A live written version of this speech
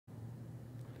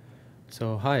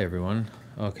So hi everyone.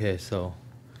 Okay, so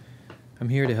I'm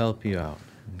here to help you out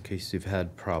in case you've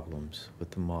had problems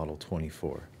with the Model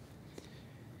 24.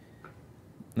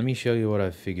 Let me show you what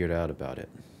I've figured out about it.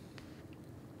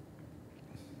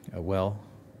 Well,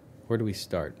 where do we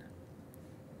start?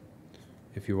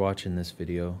 If you're watching this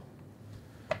video,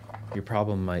 your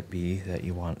problem might be that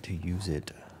you want to use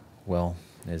it, well,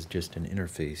 as just an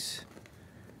interface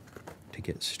to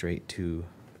get straight to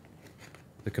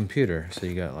the computer. So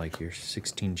you got like your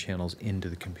 16 channels into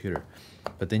the computer,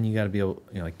 but then you got to be able,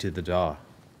 like to the DAW,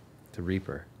 to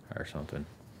Reaper or something.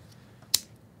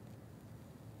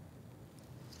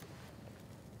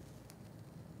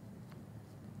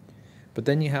 But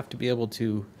then you have to be able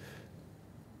to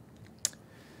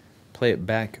play it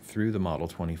back through the Model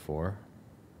 24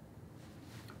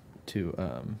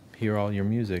 to hear all your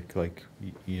music like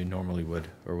you normally would,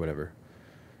 or whatever.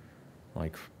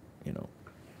 Like, you know,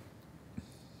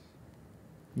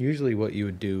 usually what you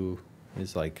would do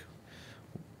is like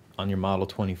on your Model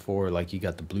 24, like you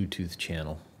got the Bluetooth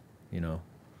channel, you know,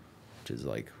 which is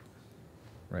like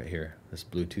right here, this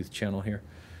Bluetooth channel here.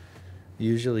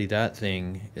 Usually that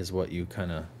thing is what you kind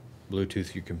of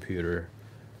Bluetooth your computer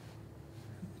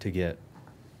to get,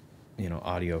 you know,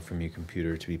 audio from your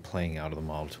computer to be playing out of the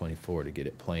Model 24 to get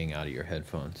it playing out of your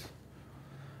headphones.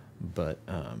 But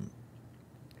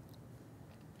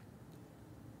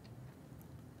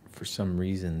for some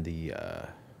reason the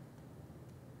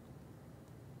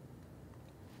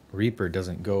Reaper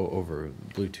doesn't go over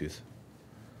Bluetooth.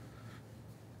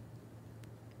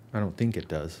 I don't think it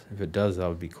does. If it does, that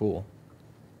would be cool.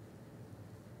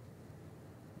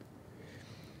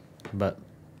 But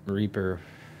Reaper,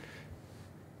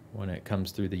 when it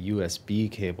comes through the USB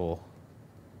cable,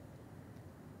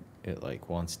 it like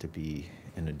wants to be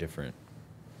in a different,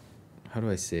 how do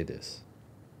I say this?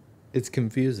 It's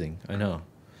confusing, I know.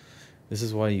 This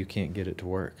is why you can't get it to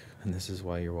work, and this is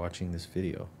why you're watching this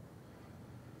video.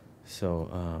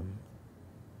 So,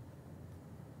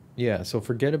 yeah, so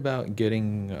forget about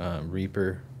getting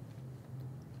Reaper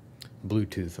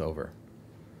Bluetooth over.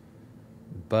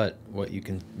 But what you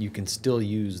can still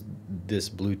use this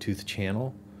Bluetooth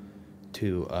channel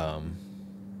to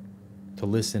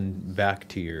listen back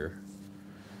to your,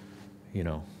 you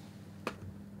know,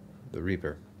 the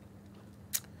Reaper.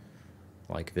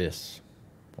 Like this.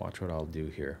 Watch what I'll do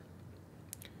here.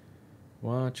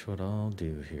 Watch what I'll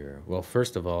do here. Well,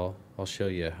 first of all, I'll show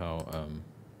you how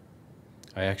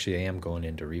I actually am going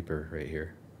into Reaper right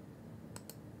here.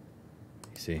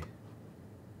 You see?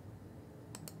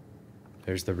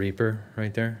 There's the Reaper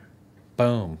right there.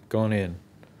 Boom, going in.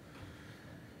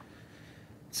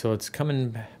 So it's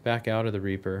coming back out of the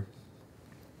Reaper.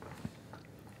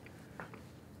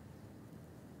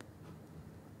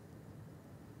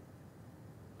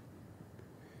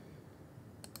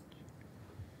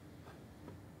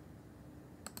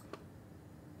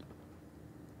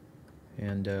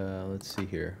 And let's see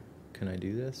here. Can I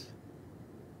do this?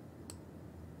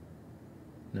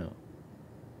 No.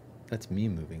 That's me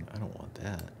moving. I don't want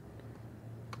that.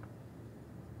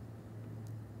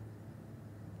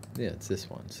 Yeah, it's this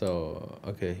one. So,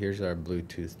 okay, here's our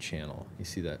Bluetooth channel. You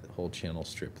see that whole channel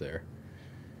strip there?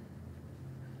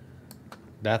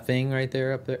 That thing right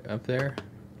there, up there.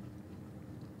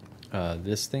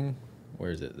 This thing,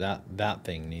 where is it? That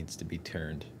thing needs to be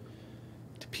turned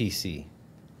to PC.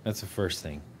 That's the first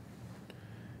thing.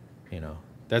 You know,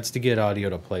 that's to get audio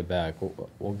to play back.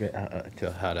 We'll get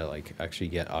to how to like actually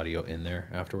get audio in there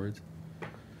afterwards.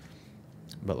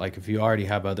 But like if you already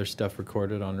have other stuff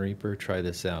recorded on Reaper, try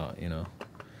this out, you know.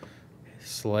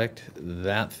 Select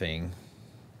that thing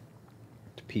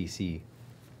to PC.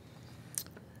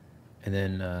 And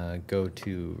then go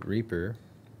to Reaper.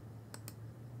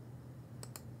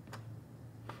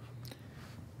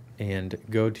 And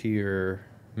go to your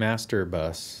master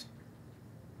bus.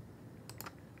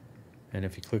 And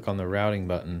if you click on the routing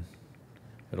button,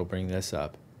 it'll bring this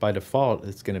up. By default,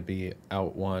 it's going to be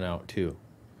out 1, out 2.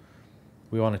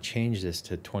 We want to change this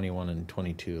to 21 and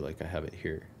 22 like I have it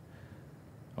here.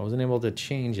 I wasn't able to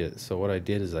change it, so what I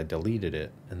did is I deleted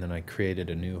it, and then I created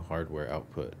a new hardware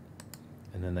output.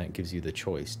 And then that gives you the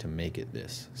choice to make it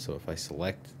this. So if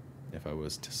I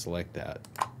was to select that,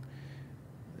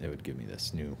 it would give me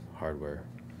this new hardware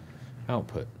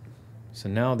output. So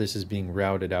now this is being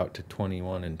routed out to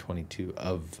 21 and 22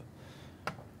 of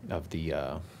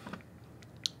the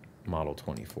Model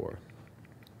 24.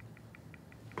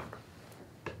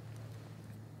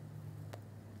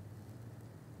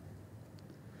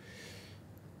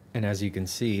 And as you can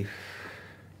see,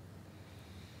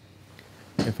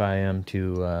 if I am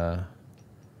to,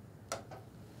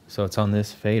 so it's on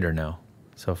this fader now.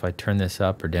 So if I turn this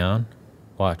up or down,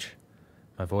 Watch.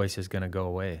 My voice is going to go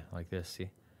away like this, see?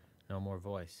 No more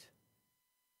voice.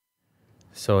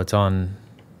 So it's on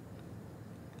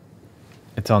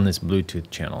this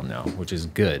Bluetooth channel now, which is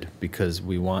good because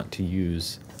we want to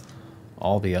use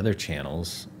all the other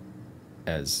channels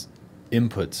as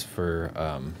inputs for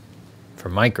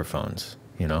microphones,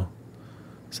 you know?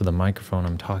 So the microphone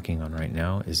I'm talking on right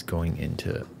now is going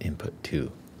into input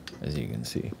 2, as you can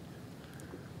see.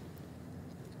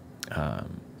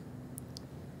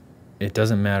 It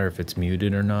doesn't matter if it's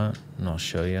muted or not, and I'll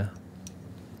show you.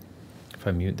 If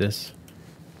I mute this,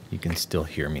 you can still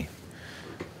hear me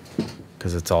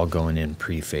because it's all going in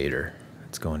pre-fader.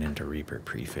 It's going into Reaper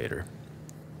pre-fader.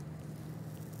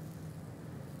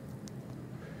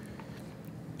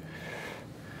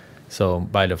 So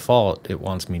by default, it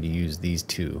wants me to use these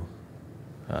two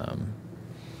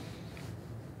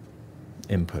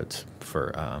inputs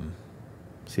for,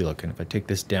 see, look, and if I take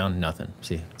this down, nothing.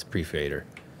 See, it's pre-fader.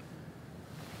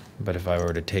 But if I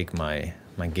were to take my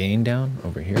gain down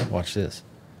over here, watch this.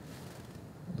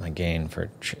 My gain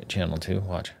for channel 2,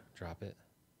 watch, drop it.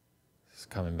 It's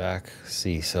coming back.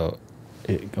 See, so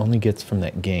it only gets from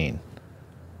that gain.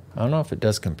 I don't know if it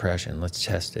does compression. Let's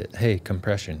test it. Hey,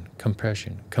 compression,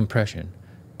 compression, compression.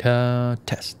 Test,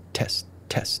 test,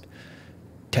 test,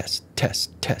 test,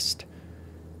 test, test,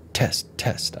 test,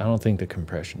 test. I don't think the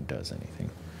compression does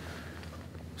anything.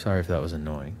 Sorry if that was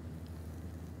annoying.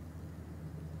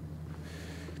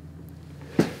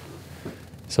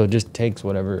 So it just takes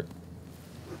whatever,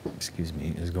 excuse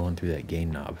me, is going through that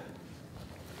gain knob,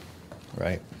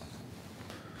 right?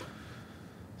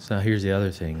 So now here's the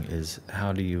other thing is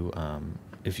how do you,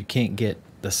 if you can't get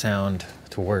the sound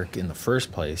to work in the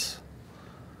first place,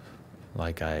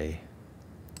 like I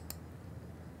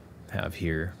have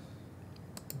here,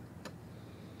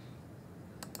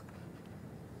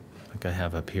 like I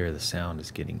have up here, the sound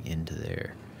is getting into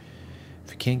there.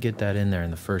 If you can't get that in there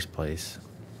in the first place,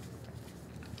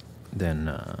 then,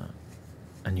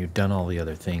 and you've done all the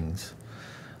other things,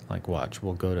 like watch,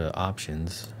 we'll go to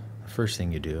options. The first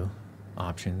thing you do,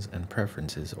 options and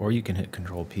preferences, or you can hit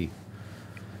Control P.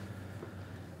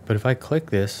 But if I click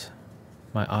this,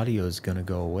 my audio is going to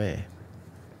go away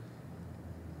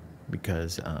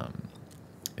because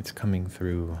it's coming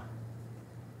through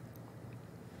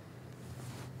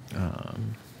I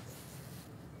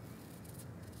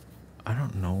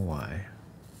don't know why,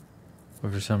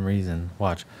 but for some reason,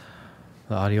 watch,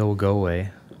 the audio will go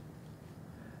away,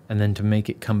 and then to make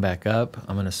it come back up,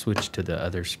 I'm going to switch to the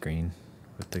other screen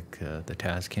with the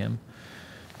Tascam.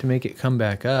 To make it come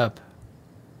back up,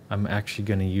 I'm actually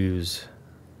going to use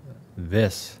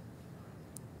this,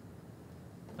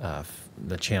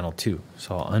 the channel 2.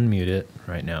 So I'll unmute it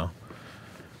right now,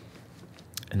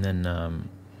 and then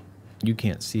you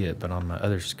can't see it, but on my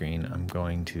other screen, I'm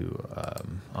going to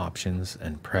options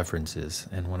and preferences.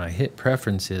 And when I hit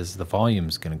preferences, the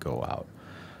volume's going to go out.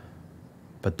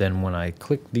 But then when I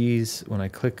click these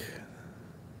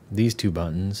two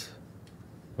buttons,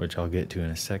 which I'll get to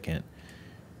in a second,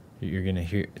 you're going to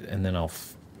hear, and then I'll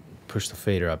push the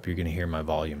fader up, you're going to hear my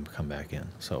volume come back in.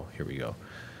 So here we go.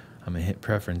 I'm going to hit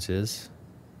preferences,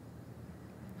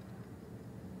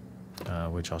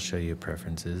 which I'll show you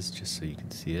preferences just so you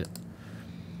can see it.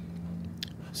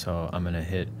 So I'm going to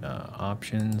hit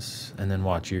options, and then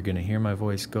watch, you're going to hear my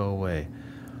voice go away.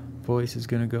 Voice is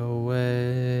going to go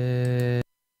away.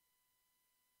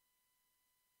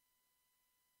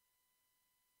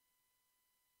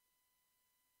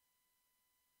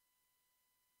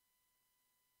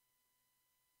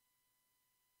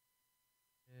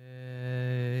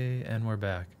 And we're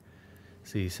back.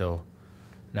 See, so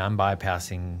now I'm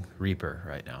bypassing Reaper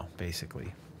right now,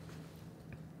 basically.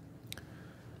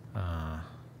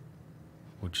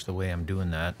 Which the way I'm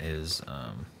doing that is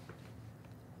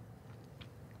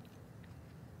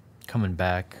coming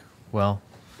back. Well,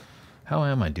 how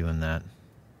am I doing that?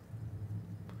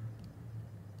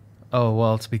 Oh,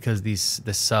 well, it's because the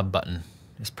sub button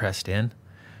is pressed in,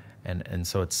 and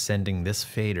so it's sending this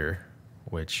fader,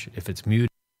 which if it's muted,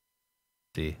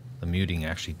 the muting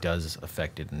actually does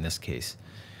affect it in this case,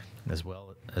 as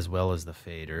well as the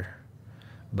fader.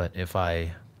 But if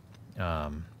I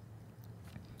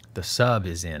the sub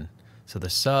is in, so the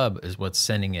sub is what's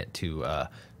sending it to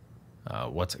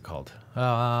what's it called?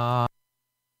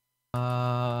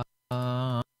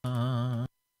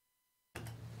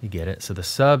 You get it? So the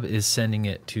sub is sending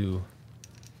it to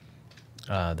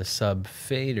the sub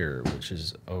fader, which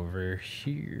is over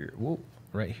here. Whoa,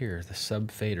 right here, the sub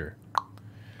fader.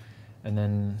 And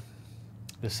then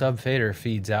the sub fader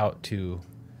feeds out to,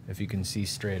 if you can see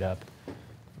straight up,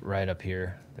 right up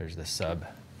here, there's the sub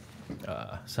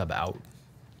out.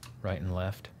 right and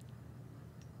left.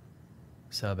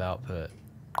 Sub output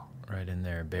right in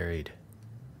there, buried.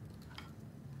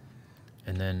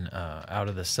 And then out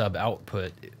of the sub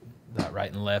output, that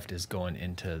right and left is going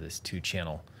into this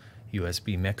 2-channel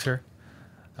USB mixer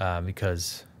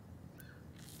because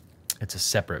it's a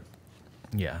separate,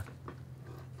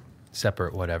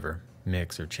 separate whatever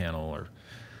mix or channel or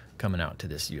coming out to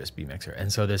this USB mixer.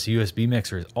 And so this USB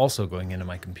mixer is also going into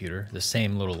my computer, the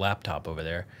same little laptop over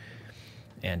there,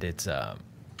 and it's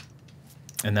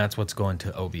and that's what's going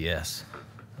to OBS.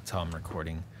 That's how I'm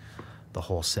recording the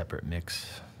whole separate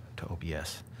mix to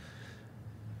OBS.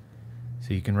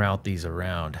 So you can route these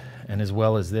around, and as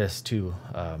well as this too.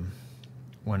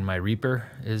 When my Reaper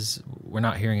is, we're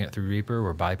not hearing it through Reaper,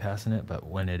 we're bypassing it, but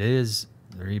when it is,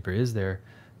 the Reaper is there,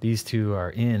 these two are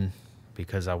in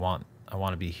because I want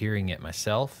to be hearing it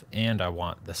myself, and I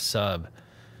want the sub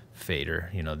fader,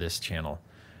 you know, this channel,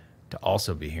 to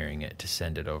also be hearing it to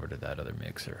send it over to that other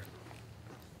mixer.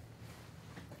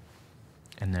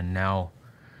 And then now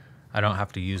I don't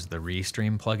have to use the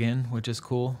Restream plugin, which is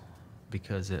cool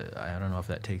because I don't know if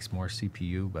that takes more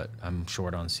CPU, but I'm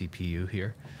short on CPU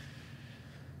here.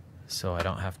 So I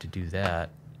don't have to do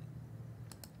that.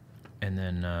 And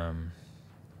then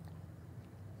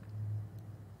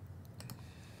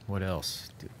what else?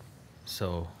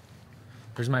 So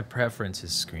there's my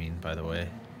preferences screen, by the way.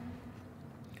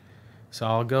 So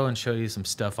I'll go and show you some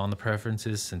stuff on the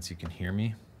preferences since you can hear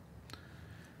me.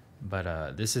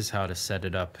 But this is how to set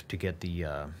it up to get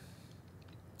the,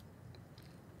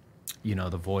 you know,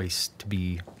 the voice to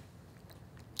be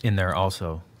in there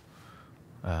also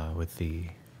with the,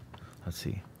 let's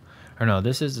see, or no,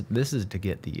 this is to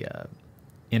get the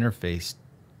interface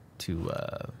to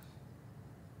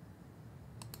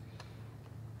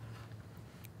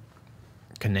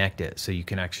connect it so you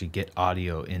can actually get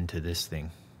audio into this thing,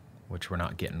 which we're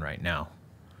not getting right now.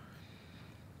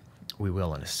 We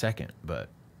will in a second, but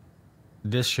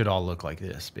this should all look like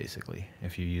this basically.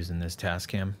 If you're using this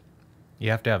Tascam, you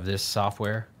have to have this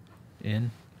software in,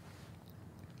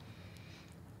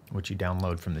 which you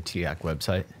download from the TAC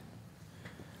website.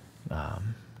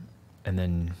 And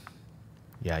then,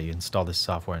 yeah, you install this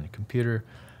software on your computer,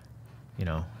 you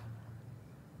know,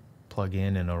 plug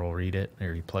in and it'll read it,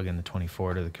 or you plug in the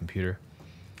 24 to the computer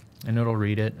and it'll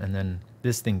read it. And then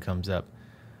this thing comes up.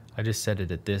 I just set it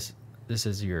at this. This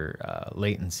is your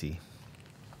latency.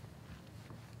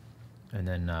 And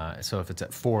then, so if it's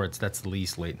at 4, that's the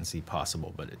least latency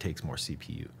possible, but it takes more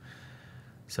CPU.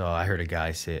 So I heard a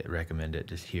guy recommend it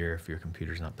just here if your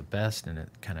computer's not the best, and it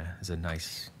kind of is a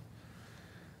nice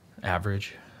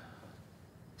average.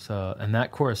 So, and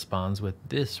that corresponds with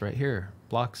this right here,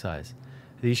 block size.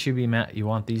 These should be you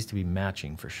want these to be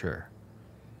matching for sure.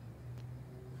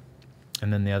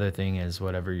 And then the other thing is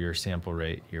whatever your sample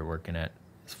rate you're working at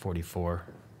is 44.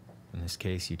 In this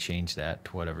case, you change that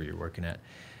to whatever you're working at.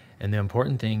 And the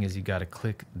important thing is you got to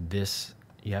click this.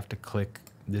 You have to click,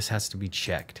 this has to be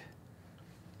checked.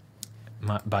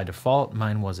 By default,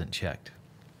 mine wasn't checked.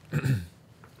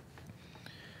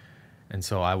 And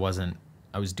so I was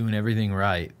doing everything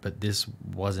right, but this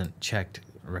wasn't checked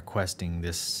requesting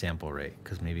this sample rate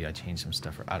because maybe I changed some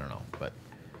stuff, or I don't know. But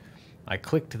I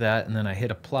clicked that and then I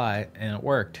hit apply and it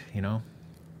worked, you know.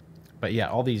 But yeah,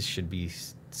 all these should be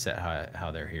set how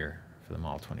they're here for the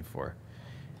Model 24.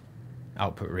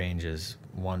 Output range is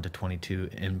 1 to 22.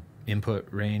 Input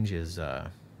range is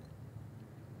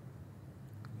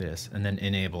this, and then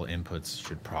enable inputs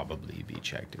should probably be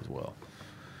checked as well.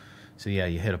 So yeah,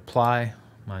 you hit apply.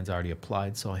 Mine's already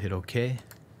applied, so I'll hit OK.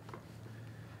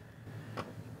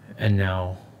 And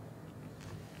now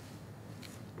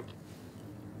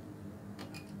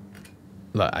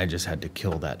I just had to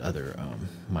kill that other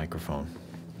microphone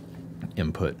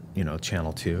input, you know,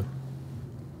 channel 2,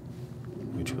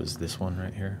 which was this one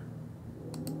right here.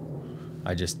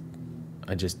 I just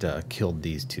killed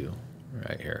these two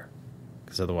right here,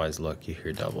 because otherwise, look, you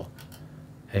hear double.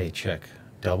 Hey, check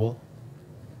double.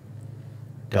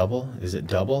 Double? Is it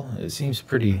double? It seems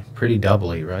pretty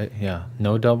doubly, right? Yeah,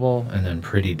 no double and then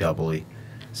pretty doubly.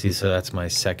 See, so that's my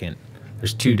second.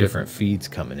 There's 2 different feeds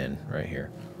coming in right here.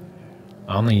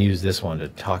 I only use this one to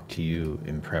talk to you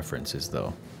in preferences,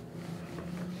 though.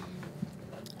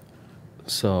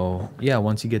 So yeah,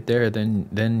 once you get there,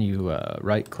 then you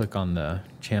right-click on the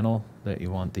channel that you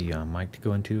want the mic to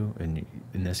go into, and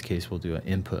in this case, we'll do an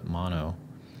input mono.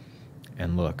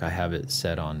 And look, I have it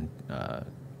set on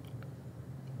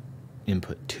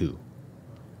input 2,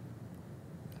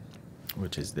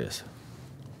 which is this.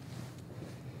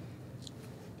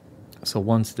 So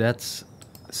once that's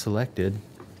selected,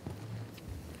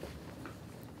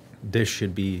 this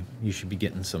should be, you should be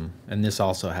getting some, and this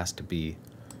also has to be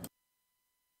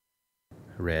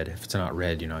red. If it's not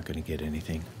red, you're not going to get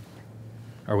anything.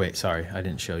 Or wait, sorry, I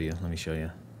didn't show you. Let me show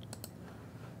you.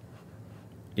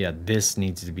 Yeah, this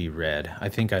needs to be red. I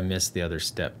think I missed the other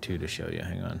step too to show you.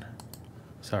 Hang on.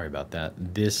 Sorry about that.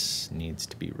 This needs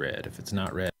to be red. If it's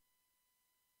not red,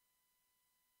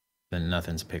 then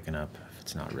nothing's picking up if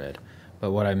it's not red.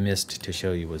 But what I missed to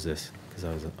show you was this, because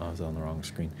I was on the wrong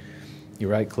screen. You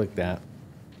right click that,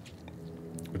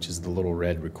 which is the little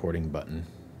red recording button.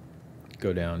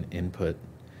 Go down, input,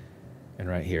 and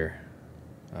right here,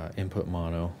 input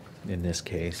mono, in this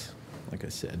case, like I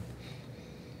said.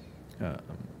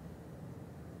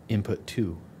 Input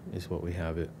 2 is what we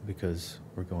have it, because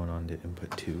we're going on to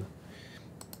input 2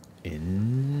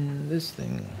 in this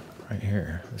thing right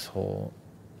here, this whole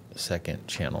second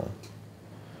channel.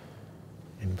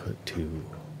 Input 2.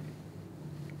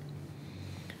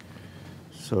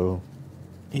 So,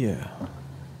 yeah.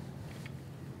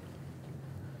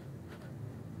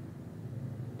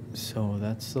 So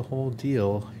that's the whole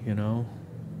deal, you know.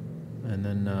 And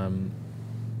then,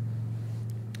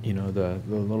 you know, the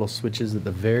little switches at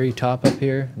the very top up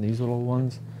here, these little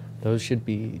ones, those should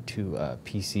be to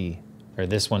PC, or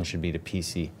this one should be to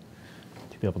PC,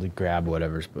 to be able to grab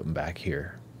whatever's put back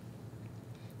here,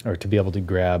 or to be able to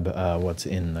grab what's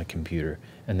in the computer.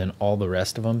 And then all the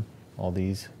rest of them, all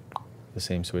these, the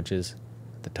same switches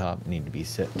at the top, need to be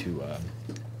set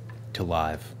to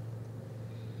live.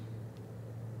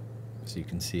 So you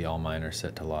can see all mine are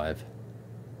set to live.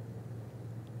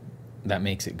 That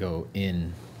makes it go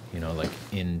in, you know, like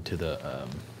into the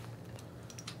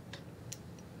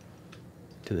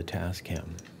Tascam.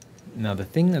 Now the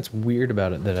thing that's weird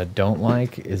about it that I don't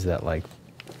like is that, like,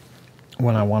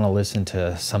 when I want to listen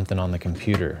to something on the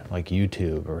computer, like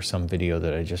YouTube or some video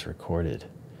that I just recorded,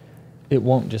 it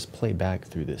won't just play back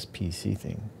through this PC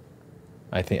thing.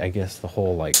 I guess the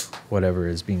whole, like, whatever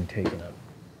is being taken up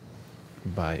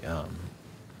by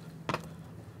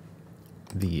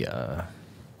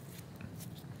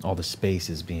all the space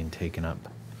is being taken up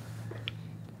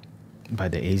by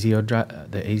the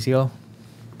ASIO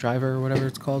driver or whatever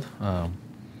it's called,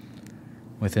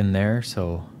 within there.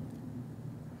 So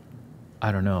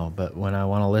I don't know, but when I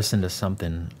want to listen to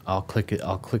something, I'll click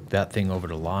that thing over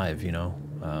to live, you know,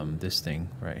 this thing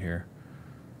right here.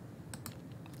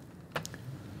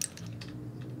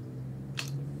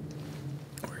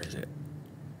 Where is it?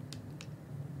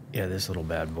 Yeah, this little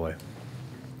bad boy.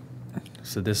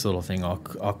 So this little thing, I'll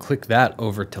click that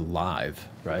over to live,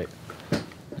 right?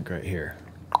 Like right here.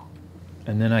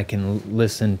 And then I can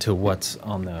listen to what's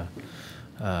on the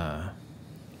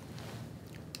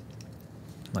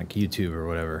like YouTube or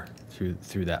whatever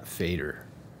through that fader,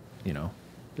 you know,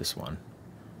 this one.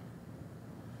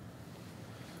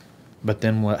 But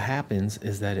then what happens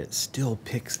is that it still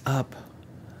picks up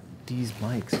these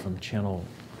mics from channel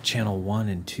 1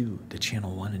 and 2. The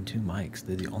channel 1 and 2 mics,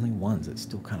 they're the only ones that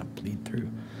still kind of bleed through.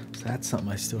 So that's something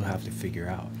I still have to figure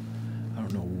out. I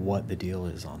don't know what the deal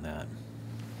is on that.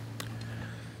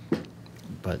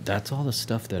 But that's all the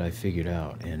stuff that I figured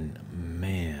out, and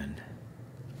man,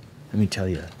 let me tell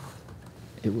you,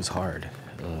 it was hard.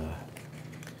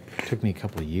 It took me a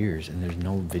couple of years, and there's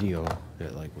no video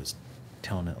that, like, was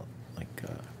telling it, like,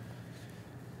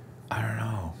 I don't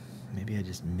know, maybe I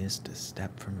just missed a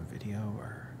step from a video,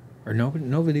 or no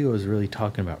video is really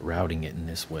talking about routing it in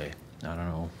this way. I don't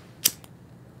know.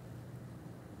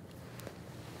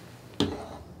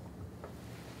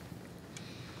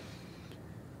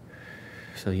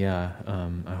 So yeah,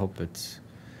 I hope it's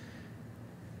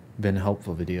been a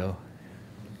helpful video,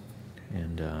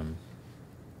 and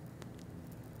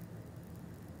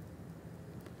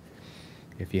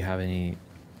if you have any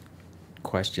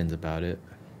questions about it,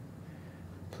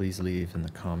 please leave in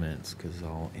the comments, because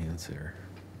I'll answer.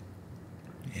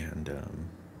 And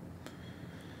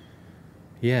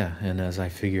yeah, and as I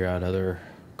figure out other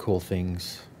cool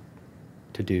things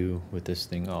to do with this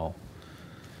thing, I'll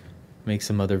make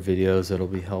some other videos that'll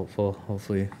be helpful,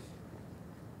 hopefully.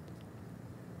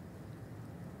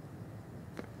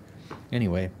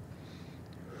 Anyway,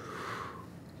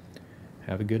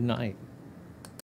 have a good night.